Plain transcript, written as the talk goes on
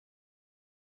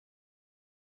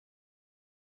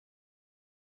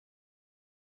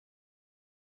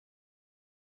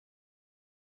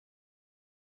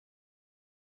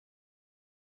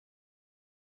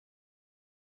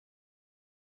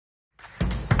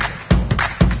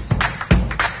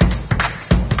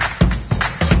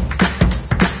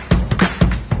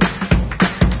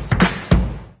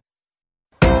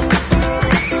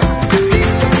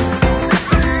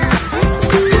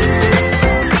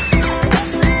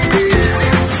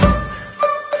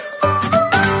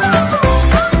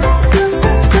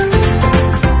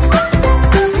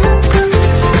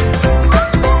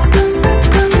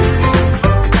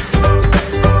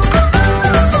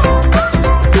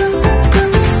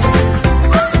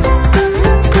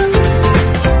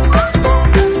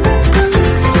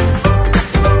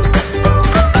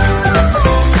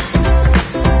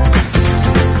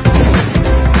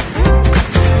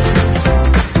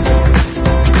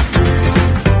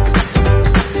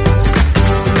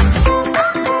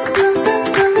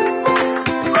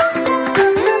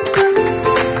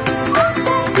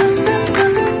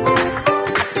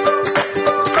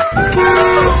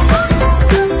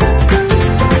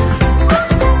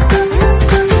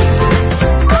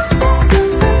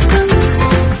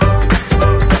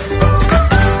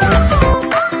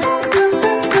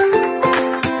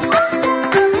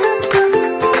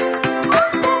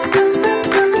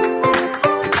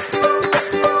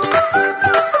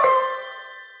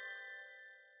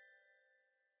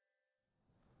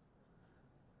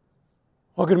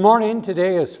Well, good morning.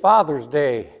 Today is Father's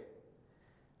Day.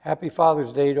 Happy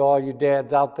Father's Day to all you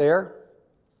dads out there.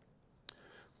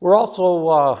 We're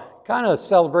also kind of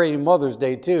celebrating Mother's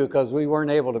Day too, because we weren't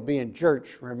able to be in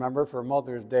church, remember, for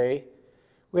Mother's Day.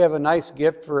 We have a nice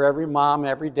gift for every mom,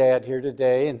 every dad here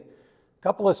today, and a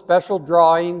couple of special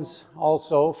drawings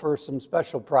also for some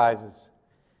special prizes.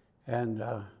 And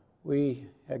we,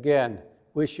 again,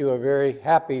 wish you a very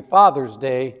happy Father's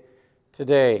Day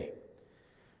today.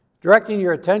 Directing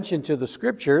your attention to the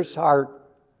scriptures, our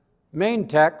main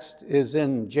text is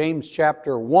in James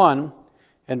chapter 1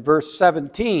 and verse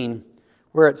 17,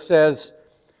 where it says,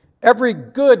 "Every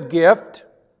good gift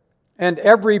and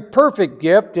every perfect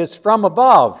gift is from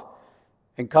above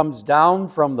and comes down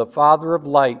from the Father of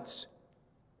lights."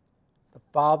 The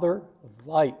Father of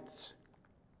lights,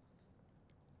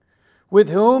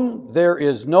 with whom there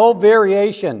is no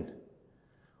variation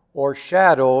or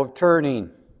shadow of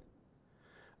turning.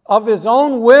 Of his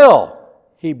own will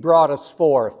he brought us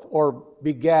forth, or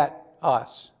begat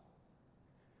us.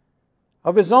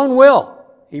 Of his own will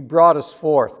he brought us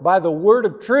forth by the word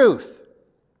of truth,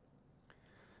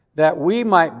 that we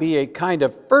might be a kind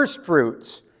of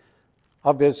firstfruits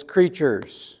of his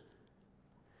creatures.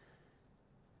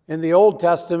 In the Old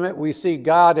Testament, we see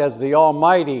God as the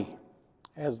Almighty,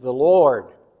 as the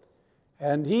Lord,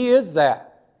 and he is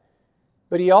that.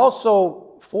 But he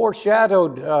also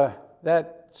foreshadowed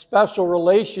that special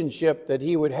relationship that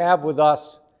he would have with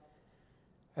us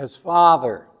as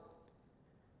Father.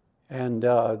 And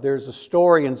there's a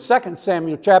story in 2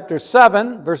 Samuel chapter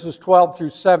 7, verses 12 through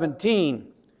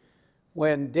 17,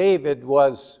 when David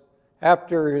was,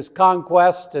 after his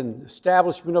conquest and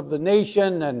establishment of the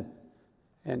nation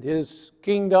and his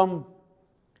kingdom,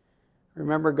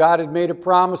 remember God had made a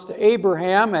promise to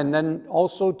Abraham and then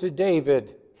also to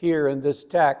David here in this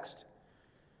text.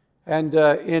 And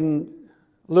in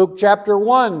Luke chapter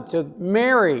 1, to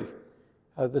Mary,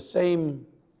 the same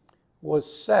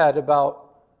was said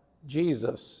about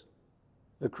Jesus,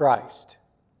 the Christ.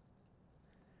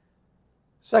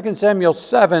 2 Samuel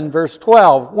 7, verse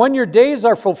 12, "When your days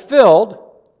are fulfilled,"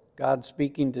 God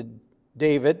speaking to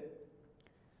David,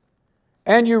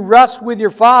 "and you rest with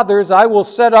your fathers, I will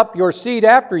set up your seed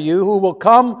after you, who will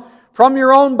come from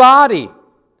your own body,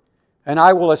 and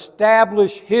I will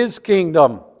establish his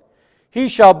kingdom. He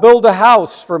shall build a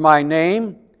house for my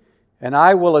name, and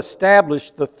I will establish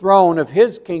the throne of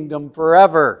his kingdom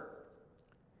forever."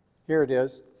 Here it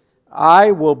is.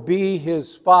 "I will be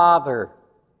his father,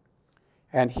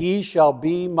 and he shall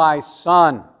be my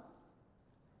son.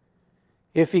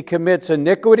 If he commits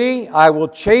iniquity, I will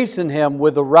chasten him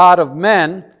with the rod of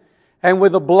men and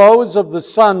with the blows of the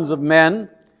sons of men.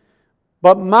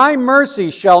 But my mercy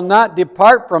shall not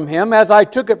depart from him, as I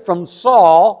took it from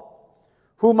Saul,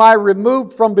 whom I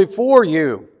removed from before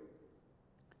you.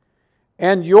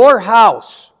 And your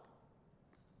house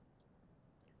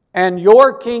and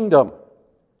your kingdom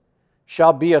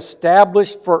shall be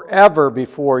established forever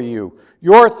before you.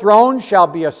 Your throne shall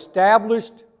be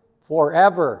established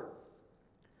forever."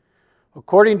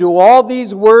 According to all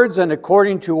these words and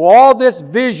according to all this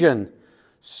vision,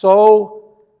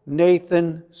 so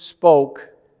Nathan spoke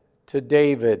to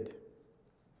David.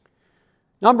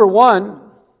 Number one,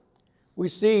 we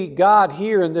see God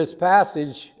here in this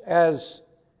passage as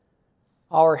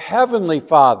our Heavenly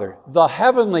Father, the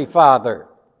Heavenly Father.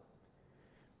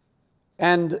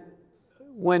 And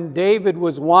when David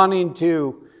was wanting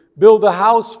to build a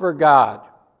house for God,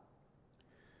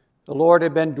 the Lord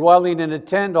had been dwelling in a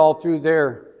tent all through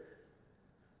their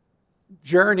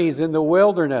journeys in the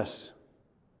wilderness.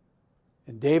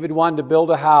 And David wanted to build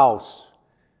a house,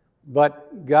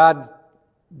 but God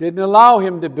didn't allow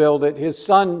him to build it. His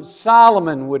son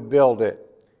Solomon would build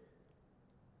it.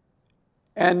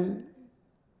 And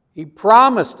he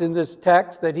promised in this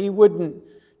text that he wouldn't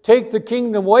take the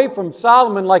kingdom away from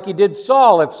Solomon like he did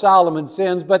Saul if Solomon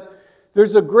sins, but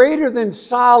there's a greater than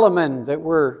Solomon that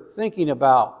we're thinking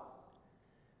about.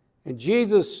 And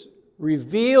Jesus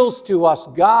reveals to us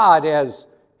God as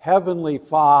Heavenly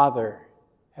Father.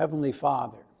 Heavenly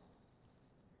Father.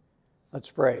 Let's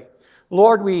pray.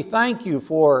 Lord, we thank you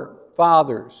for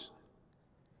fathers.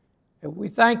 And we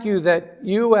thank you that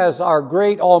you, as our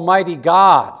great almighty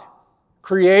God,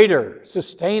 creator,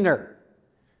 sustainer,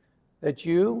 that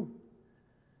you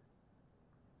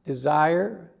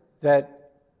desire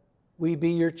that we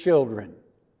be your children,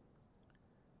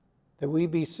 that we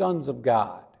be sons of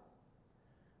God.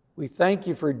 We thank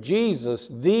you for Jesus,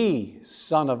 the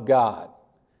Son of God,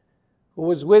 who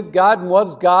was with God and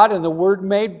was God, and the Word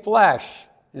made flesh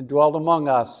and dwelt among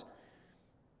us.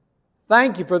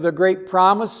 Thank you for the great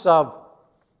promise of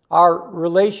our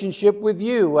relationship with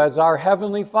you as our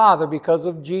Heavenly Father because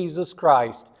of Jesus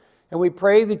Christ. And we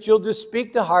pray that you'll just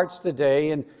speak to hearts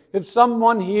today. And if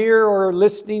someone here or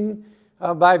listening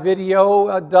by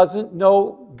video doesn't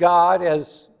know God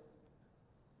as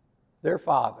their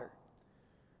Father,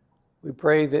 we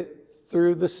pray that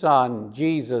through the Son,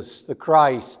 Jesus, the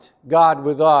Christ, God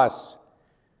with us,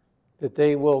 that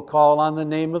they will call on the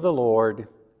name of the Lord,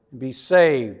 be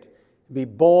saved, be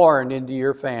born into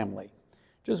your family.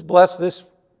 Just bless this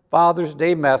Father's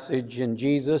Day message in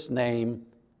Jesus' name.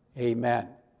 Amen.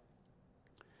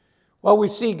 Well, we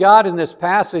see God in this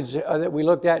passage that we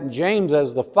looked at in James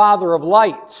as the Father of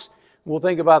lights. We'll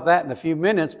think about that in a few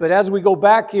minutes. But as we go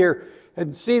back here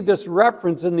and see this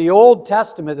reference in the Old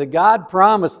Testament, that God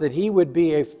promised that He would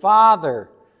be a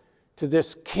father to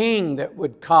this king that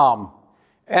would come,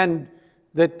 and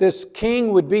that this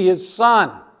king would be His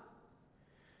son.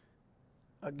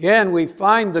 Again, we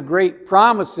find the great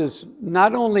promises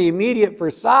not only immediate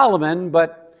for Solomon,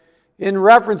 but in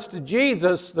reference to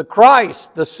Jesus, the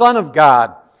Christ, the Son of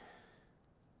God,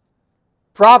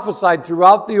 prophesied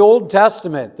throughout the Old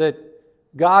Testament that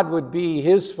God would be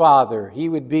His Father. He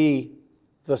would be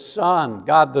the Son,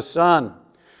 God the Son.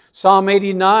 Psalm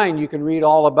 89, you can read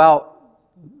all about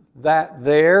that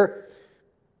there.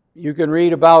 You can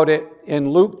read about it in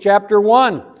Luke chapter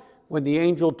 1, when the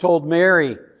angel told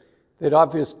Mary that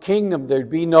of His kingdom there'd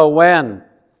be no end.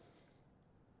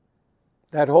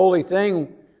 That holy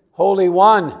thing, Holy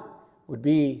One, would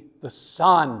be the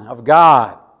Son of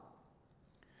God.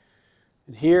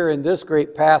 And here in this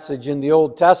great passage in the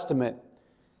Old Testament,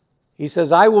 He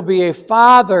says, I will be a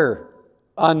father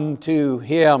unto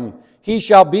him. He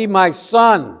shall be my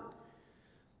son.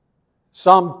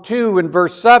 Psalm 2 and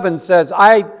verse 7 says,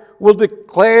 I will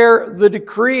declare the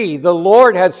decree. The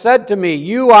Lord has said to me,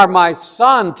 you are my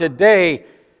son. Today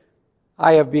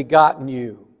I have begotten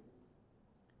you.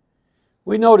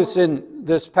 We notice in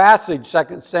this passage,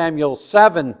 2 Samuel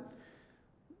 7,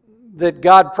 that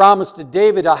God promised to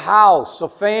David a house, a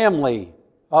family,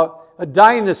 a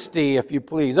dynasty, if you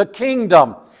please, a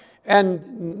kingdom.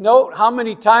 And note how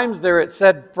many times there it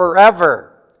said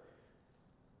forever.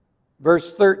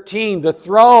 Verse 13, the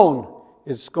throne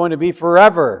is going to be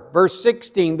forever. Verse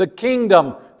 16, the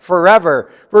kingdom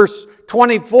forever. Verse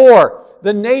 24,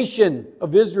 the nation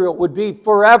of Israel would be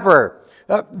forever.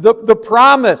 The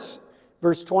promise,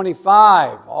 verse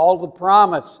 25, all the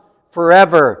promise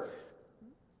forever.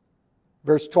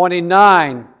 Verse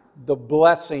 29, the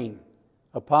blessing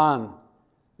upon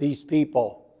these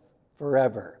people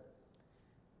forever.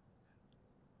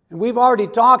 And we've already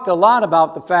talked a lot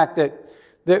about the fact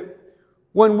that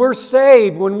when we're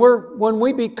saved, when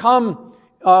we become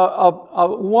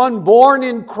one born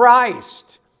in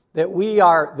Christ, that we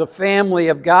are the family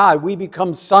of God. We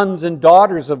become sons and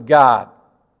daughters of God.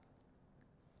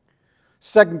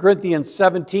 2 Corinthians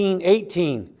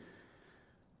 17:18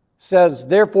 says,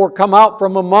 therefore come out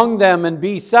from among them and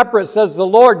be separate, says the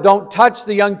Lord. Don't touch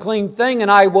the unclean thing,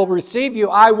 and I will receive you.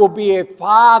 I will be a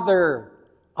father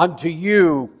unto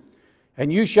you,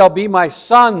 and you shall be my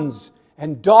sons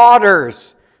and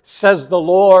daughters, says the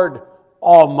Lord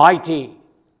Almighty.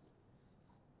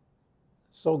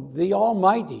 So the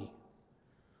Almighty,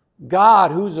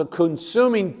 God, who's a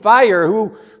consuming fire,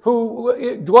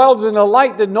 who dwells in a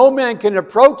light that no man can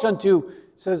approach unto,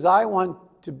 says, I want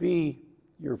to be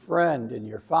your friend and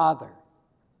your father.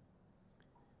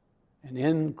 And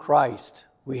in Christ,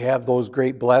 we have those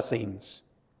great blessings.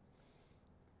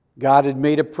 God had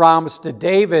made a promise to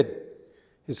David.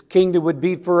 His kingdom would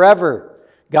be forever.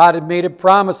 God had made a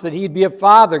promise that he'd be a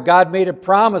father. God made a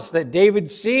promise that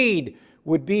David's seed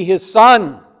would be his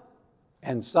son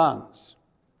and sons.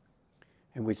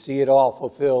 And we see it all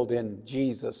fulfilled in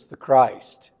Jesus the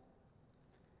Christ.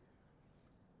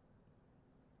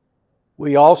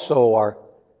 We also are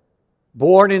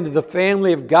born into the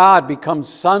family of God, become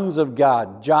sons of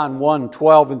God. John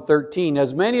 1:12 and 13.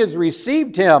 As many as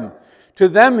received him, to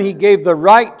them he gave the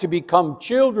right to become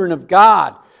children of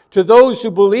God, to those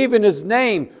who believe in his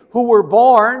name, who were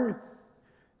born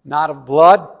not of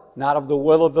blood, not of the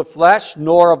will of the flesh,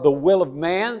 nor of the will of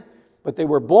man, but they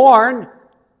were born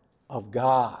of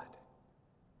God.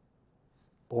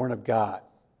 Born of God.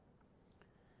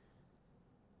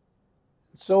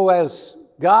 So as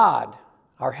God,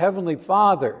 our Heavenly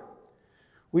Father,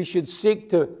 we should seek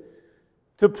to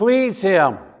please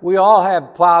him. We all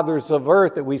have fathers of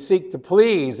earth that we seek to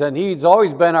please, and he's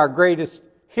always been our greatest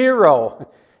hero.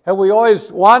 And we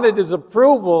always wanted his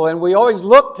approval, and we always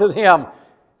looked to him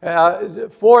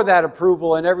for that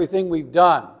approval in everything we've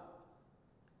done.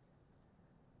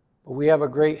 But we have a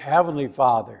great Heavenly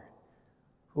Father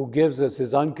who gives us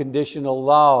His unconditional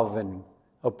love and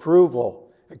approval,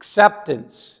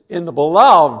 acceptance in the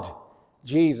beloved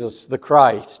Jesus the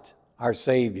Christ, our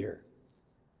Savior.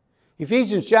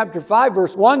 Ephesians chapter 5,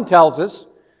 verse 1 tells us,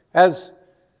 as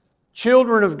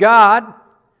children of God,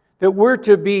 that we're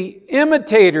to be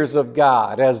imitators of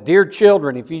God as dear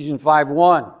children, Ephesians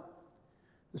 5:1.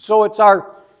 So it's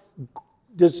our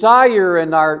desire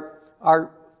and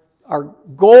our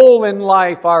goal in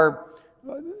life, our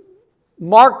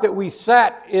mark that we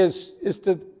set is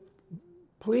to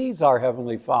please our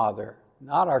Heavenly Father,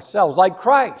 not ourselves, like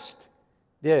Christ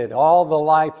did all the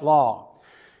life long.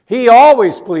 He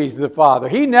always pleased the Father.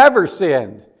 He never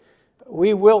sinned.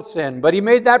 We will sin. But He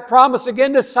made that promise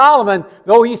again to Solomon.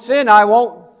 Though he sinned, I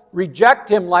won't reject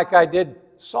him like I did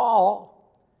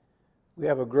Saul. We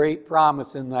have a great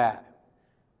promise in that.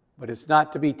 But it's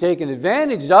not to be taken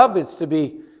advantage of. It's to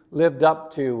be lived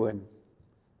up to, and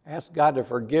ask God to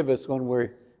forgive us when we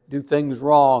do things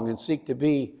wrong and seek to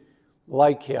be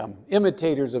like Him,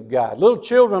 imitators of God. Little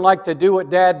children like to do what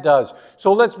Dad does.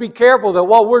 So let's be careful that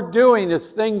what we're doing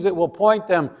is things that will point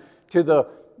them to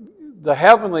the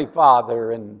Heavenly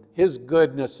Father and His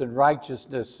goodness and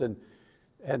righteousness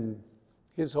and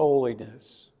His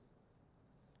holiness.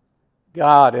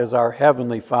 God as our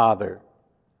Heavenly Father.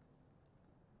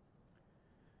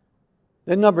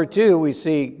 Then number 2, we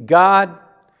see God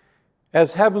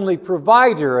as Heavenly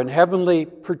Provider and Heavenly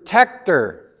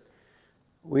Protector.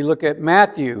 We look at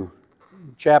Matthew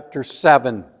chapter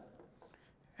 7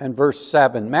 and verse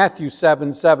 7. Matthew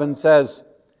 7:7 says,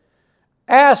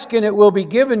 "Ask and it will be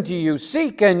given to you.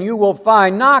 Seek and you will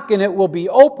find. Knock and it will be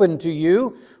opened to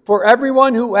you. For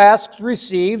everyone who asks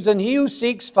receives, and he who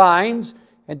seeks finds,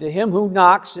 and to him who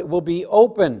knocks it will be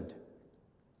opened."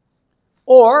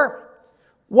 Or,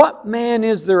 what man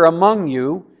is there among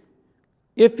you,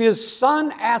 if his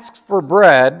son asks for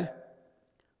bread,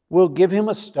 will give him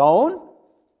a stone?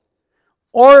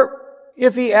 Or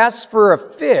if he asks for a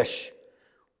fish,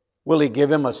 will he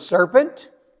give him a serpent?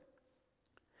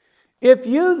 If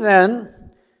you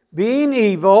then, being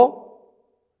evil,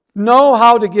 know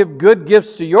how to give good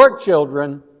gifts to your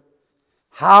children,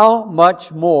 how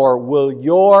much more will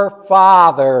your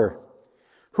Father,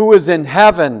 who is in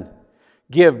heaven,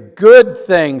 give good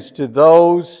things to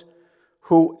those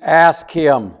who ask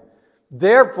Him?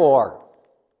 Therefore,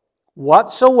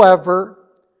 whatsoever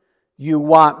you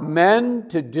want men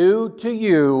to do to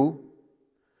you,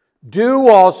 do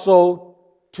also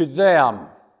to them.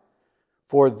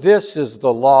 For this is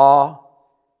the law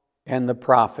and the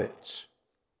prophets.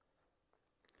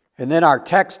 And then our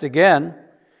text again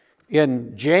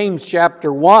in James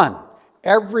chapter 1.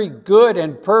 Every good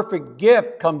and perfect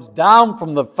gift comes down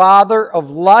from the Father of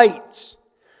lights,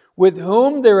 with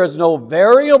whom there is no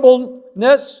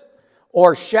variableness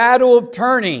or shadow of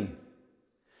turning.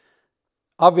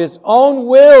 Of His own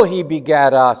will He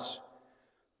begat us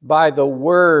by the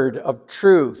word of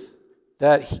truth,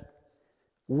 that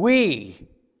we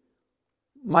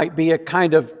might be a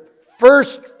kind of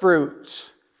first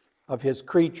fruits of His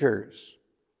creatures.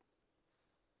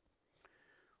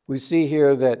 We see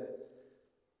here that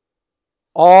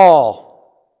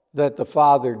all that the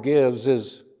Father gives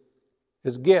is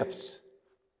gifts.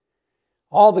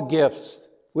 All the gifts.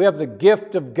 We have the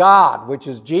gift of God, which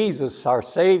is Jesus, our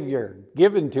Savior,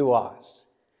 given to us.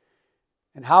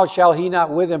 And how shall He not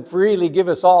with Him freely give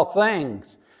us all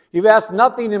things? You've asked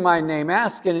nothing in my name.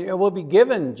 Ask and it will be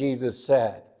given, Jesus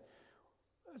said.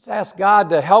 Let's ask God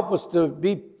to help us to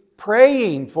be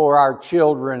praying for our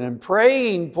children and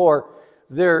praying for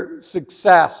their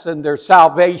success and their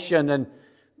salvation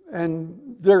and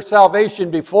their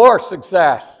salvation before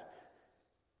success.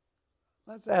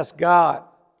 Let's ask God.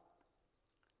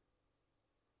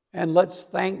 And let's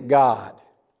thank God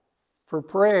for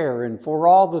prayer and for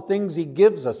all the things He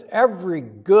gives us. Every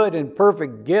good and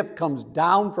perfect gift comes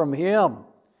down from Him.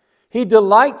 He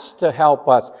delights to help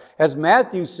us. As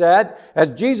Matthew said, as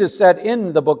Jesus said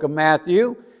in the book of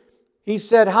Matthew, He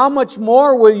said, how much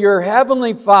more will your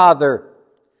Heavenly Father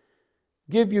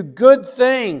give you good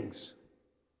things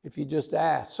if you just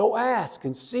ask? So ask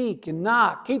and seek and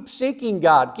knock. Keep seeking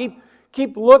God.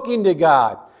 Keep looking to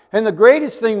God. And the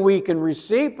greatest thing we can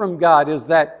receive from God is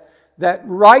that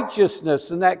righteousness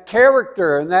and that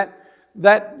character and that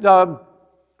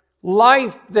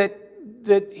life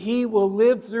that He will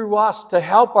live through us to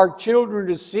help our children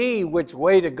to see which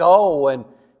way to go and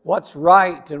what's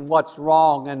right and what's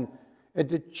wrong and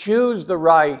to choose the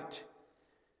right.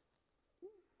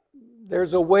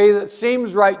 There's a way that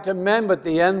seems right to men, but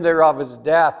the end thereof is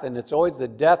death. And it's always the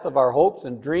death of our hopes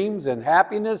and dreams and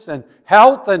happiness and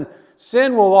health, and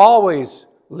sin will always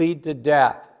lead to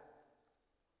death.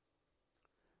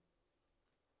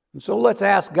 And so let's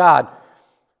ask God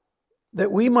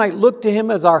that we might look to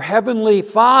Him as our heavenly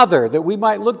Father, that we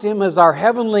might look to Him as our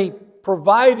heavenly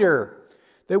provider,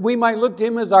 that we might look to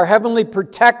Him as our heavenly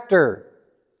protector.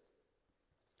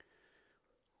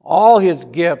 All His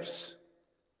gifts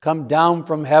come down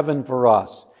from heaven for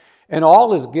us, and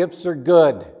all His gifts are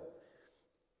good.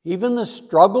 Even the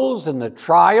struggles and the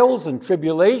trials and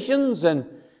tribulations and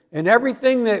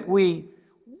everything that we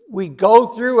go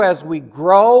through as we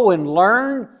grow and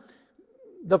learn,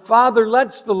 the Father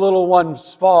lets the little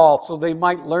ones fall so they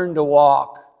might learn to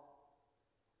walk.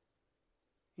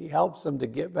 He helps them to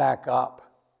get back up.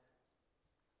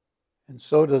 And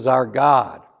so does our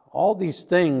God. All these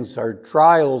things are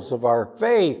trials of our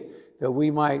faith that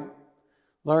we might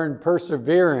learn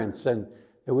perseverance and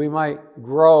that we might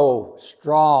grow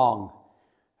strong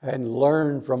and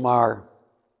learn from our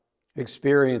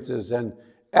experiences and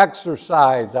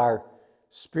exercise our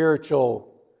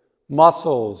spiritual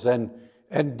muscles and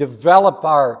develop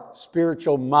our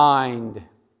spiritual mind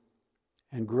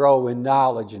and grow in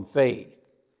knowledge and faith.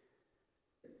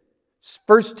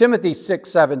 1 Timothy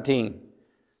 6:17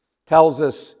 tells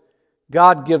us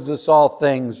God gives us all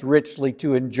things richly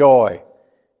to enjoy.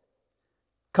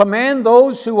 Command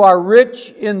those who are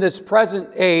rich in this present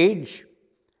age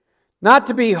not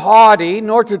to be haughty,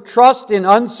 nor to trust in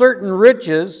uncertain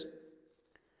riches,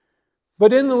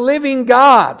 but in the living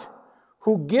God,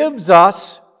 who gives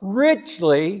us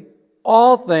richly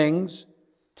all things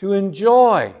to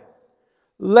enjoy.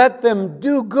 Let them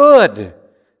do good,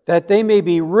 that they may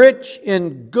be rich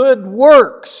in good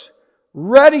works,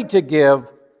 ready to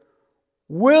give,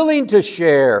 willing to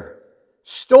share,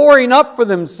 storing up for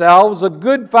themselves a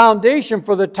good foundation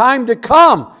for the time to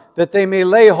come, that they may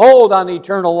lay hold on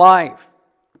eternal life.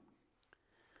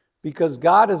 Because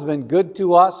God has been good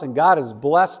to us and God has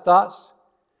blessed us,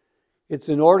 it's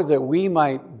in order that we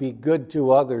might be good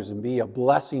to others and be a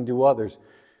blessing to others,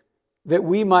 that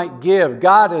we might give.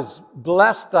 God has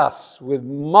blessed us with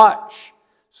much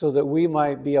so that we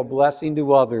might be a blessing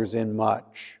to others in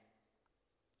much.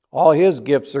 All His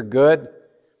gifts are good,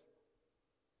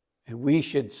 and we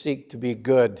should seek to be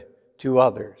good to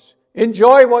others.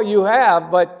 Enjoy what you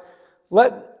have, but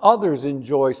let others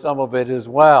enjoy some of it as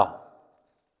well.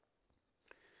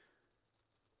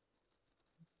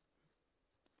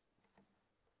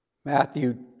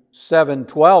 Matthew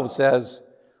 7:12 says,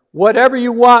 whatever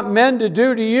you want men to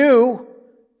do to you,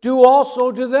 do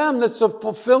also to them. That's the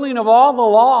fulfilling of all the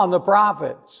law and the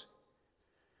prophets.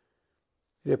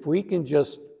 If we can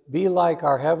just be like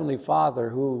our Heavenly Father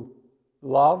who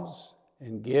loves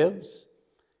and gives,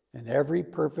 and every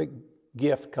perfect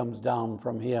gift comes down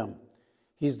from Him.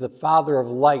 He's the Father of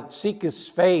light. Seek His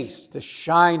face to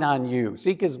shine on you.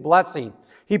 Seek His blessing.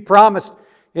 He promised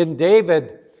in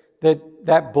David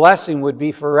that blessing would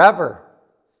be forever.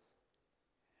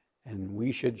 And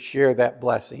we should share that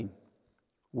blessing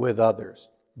with others.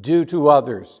 Do to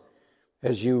others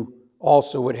as you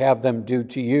also would have them do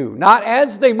to you. Not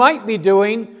as they might be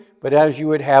doing, but as you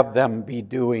would have them be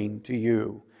doing to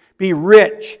you. Be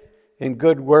rich in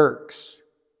good works.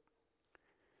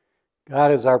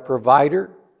 God is our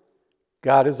provider.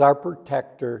 God is our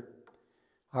protector.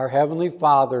 Our Heavenly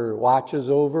Father watches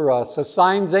over us,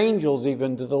 assigns angels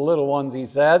even to the little ones, He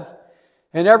says.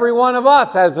 And every one of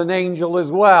us has an angel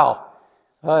as well.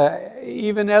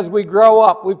 Even as we grow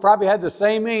up, we probably had the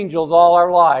same angels all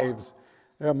our lives.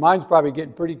 Mine's probably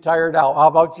getting pretty tired out. How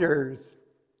about yours?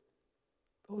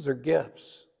 Those are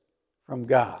gifts from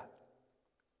God.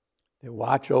 They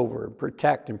watch over and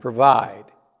protect and provide.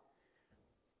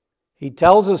 He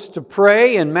tells us to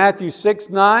pray in Matthew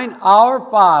 6:9, Our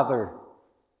Father.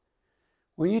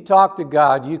 When you talk to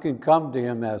God, you can come to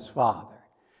Him as Father.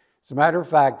 As a matter of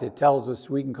fact, it tells us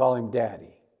we can call Him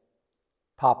Daddy,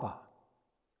 Papa.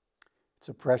 It's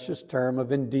a precious term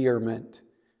of endearment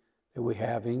that we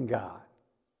have in God.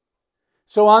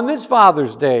 So on this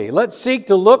Father's Day, let's seek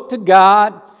to look to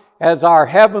God as our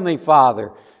Heavenly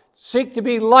Father. Seek to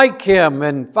be like Him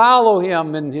and follow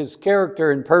Him in His character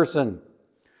and person.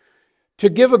 To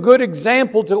give a good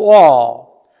example to all.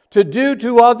 To do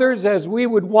to others as we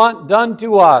would want done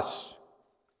to us.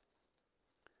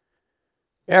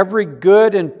 Every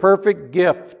good and perfect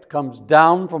gift comes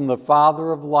down from the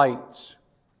Father of lights.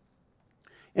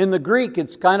 In the Greek,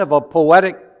 it's kind of a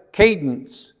poetic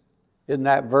cadence in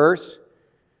that verse.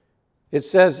 It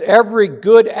says, every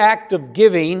good act of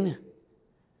giving,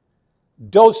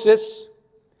 dosis,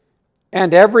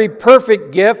 and every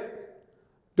perfect gift,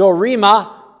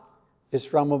 dorima, is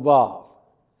from above.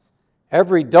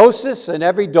 Every dosis and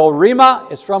every dorima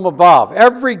is from above.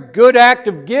 Every good act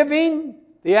of giving,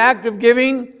 the act of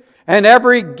giving, and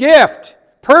every gift,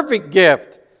 perfect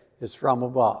gift, is from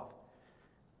above.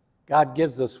 God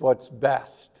gives us what's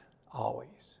best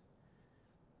always.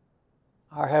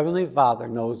 Our Heavenly Father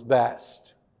knows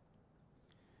best.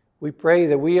 We pray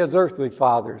that we as earthly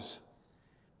fathers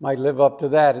might live up to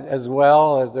that, as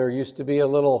well as there used to be a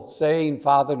little saying,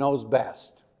 Father knows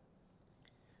best.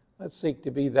 Let's seek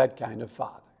to be that kind of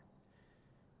father.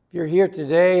 If you're here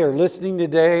today or listening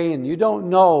today and you don't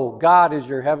know God is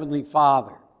your Heavenly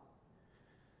Father,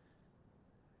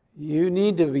 you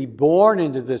need to be born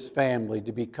into this family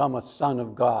to become a son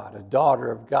of God, a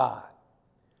daughter of God.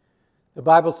 The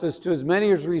Bible says, to as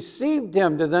many as received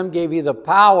him, to them gave he the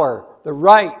power, the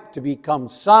right to become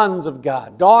sons of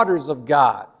God, daughters of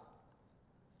God.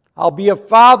 I'll be a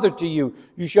father to you.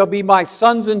 You shall be my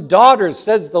sons and daughters,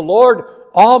 says the Lord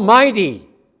Almighty.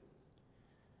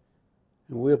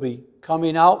 And we'll be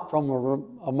coming out from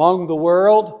among the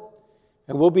world,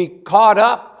 and we'll be caught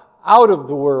up out of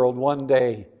the world one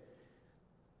day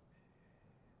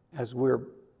as we're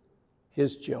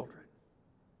his children.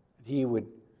 He would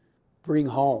bring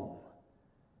home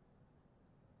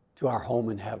to our home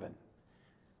in heaven.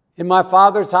 In my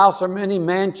Father's house are many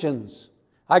mansions.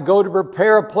 I go to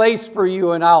prepare a place for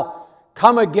you, and I'll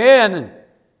come again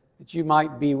that you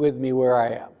might be with me where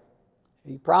I am.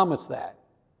 He promised that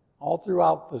all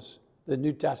throughout the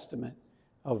New Testament,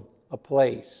 of a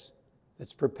place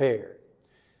that's prepared.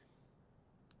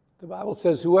 The Bible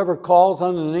says, whoever calls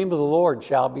on the name of the Lord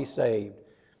shall be saved.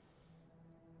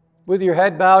 With your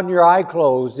head bowed and your eye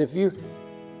closed, if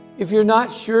you're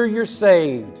not sure you're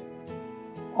saved,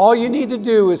 all you need to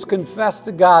do is confess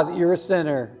to God that you're a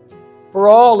sinner. For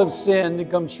all have sinned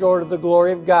and come short of the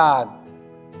glory of God.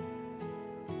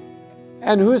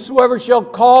 And whosoever shall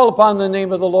call upon the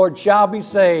name of the Lord shall be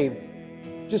saved.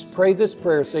 Just pray this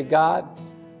prayer. Say, God,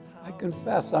 I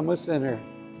confess I'm a sinner.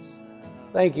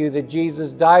 Thank you that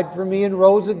Jesus died for me and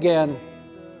rose again.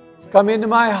 Come into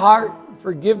my heart,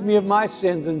 forgive me of my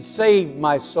sins, and save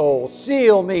my soul.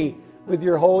 Seal me with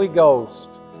your Holy Ghost.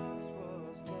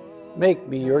 Make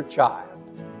me your child,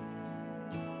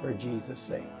 for Jesus'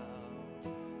 sake.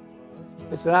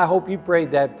 Listen, I hope you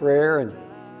prayed that prayer, and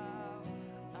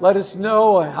let us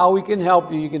know how we can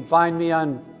help you. You can find me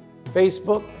on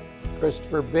Facebook,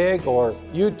 Christopher Big, or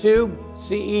YouTube,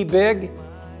 CE Big.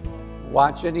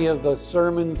 Watch any of the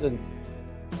sermons,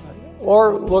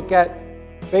 or look at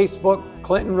Facebook,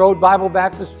 Clinton Road Bible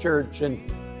Baptist Church, and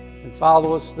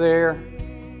follow us there,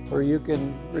 where you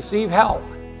can receive help,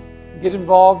 get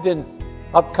involved in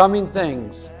upcoming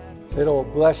things that'll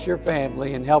bless your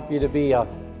family and help you to be a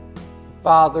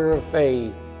father of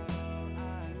faith.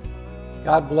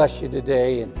 God bless you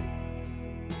today, and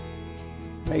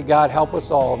may God help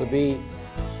us all to be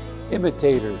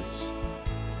imitators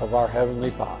of our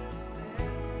Heavenly Father.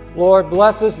 Lord,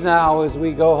 bless us now as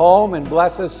we go home, and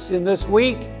bless us in this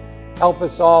week. Help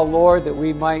us all, Lord, that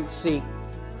we might seek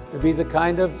to be the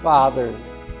kind of father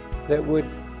that would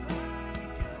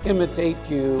imitate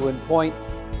you and point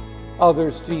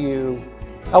others to you.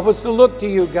 Help us to look to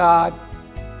you, God.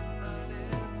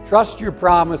 Trust your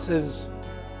promises.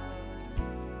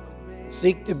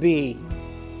 Seek to be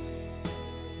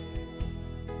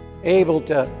able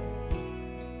to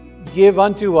give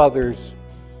unto others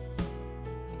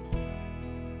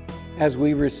as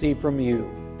we receive from you,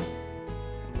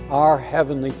 our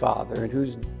Heavenly Father, in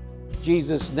whose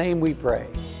Jesus' name we pray.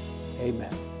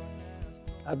 Amen.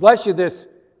 God bless you this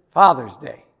Father's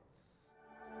Day.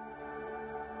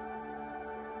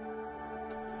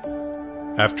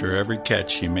 After every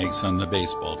catch he makes on the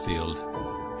baseball field,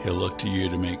 he'll look to you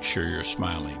to make sure you're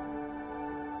smiling.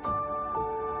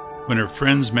 When her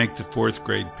friends make the 4th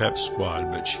grade pep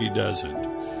squad, but she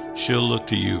doesn't, she'll look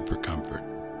to you for comfort.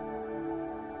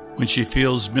 When she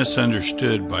feels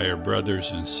misunderstood by her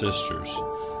brothers and sisters,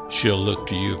 she'll look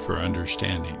to you for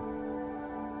understanding.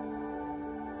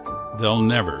 They'll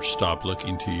never stop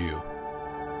looking to you.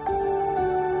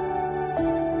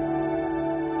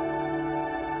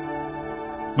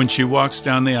 When she walks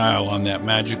down the aisle on that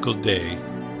magical day,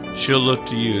 she'll look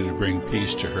to you to bring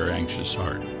peace to her anxious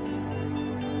heart.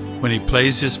 When he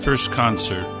plays his first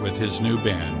concert with his new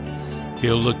band,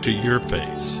 he'll look to your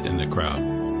face in the crowd.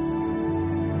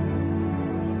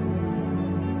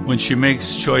 When she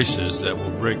makes choices that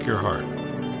will break your heart,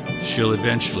 she'll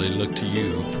eventually look to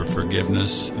you for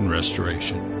forgiveness and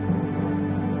restoration.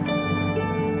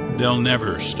 They'll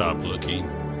never stop looking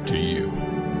to you.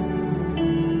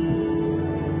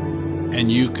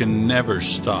 And you can never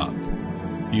stop.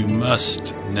 You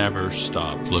must never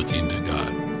stop looking to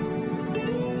God.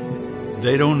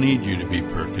 They don't need you to be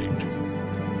perfect.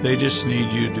 They just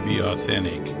need you to be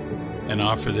authentic and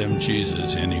offer them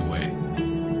Jesus anyway.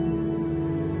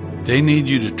 They need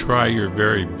you to try your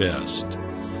very best.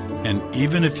 And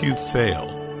even if you fail,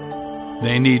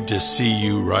 they need to see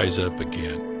you rise up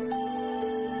again.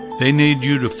 They need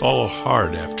you to follow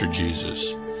hard after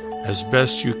Jesus as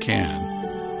best you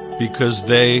can, because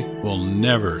they will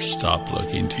never stop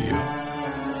looking to you.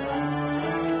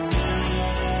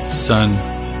 Son,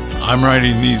 I'm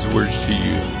writing these words to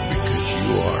you because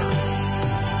you are,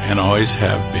 and always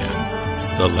have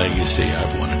been, the legacy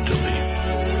I've wanted to leave.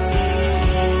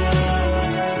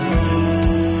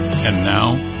 And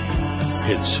now,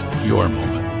 it's your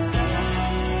moment.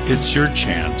 It's your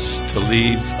chance to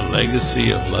leave a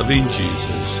legacy of loving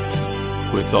Jesus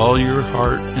with all your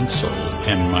heart and soul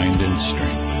and mind and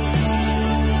strength.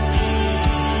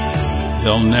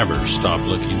 They'll never stop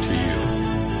looking to you.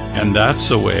 And that's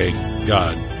the way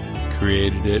God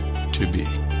created it to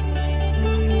be.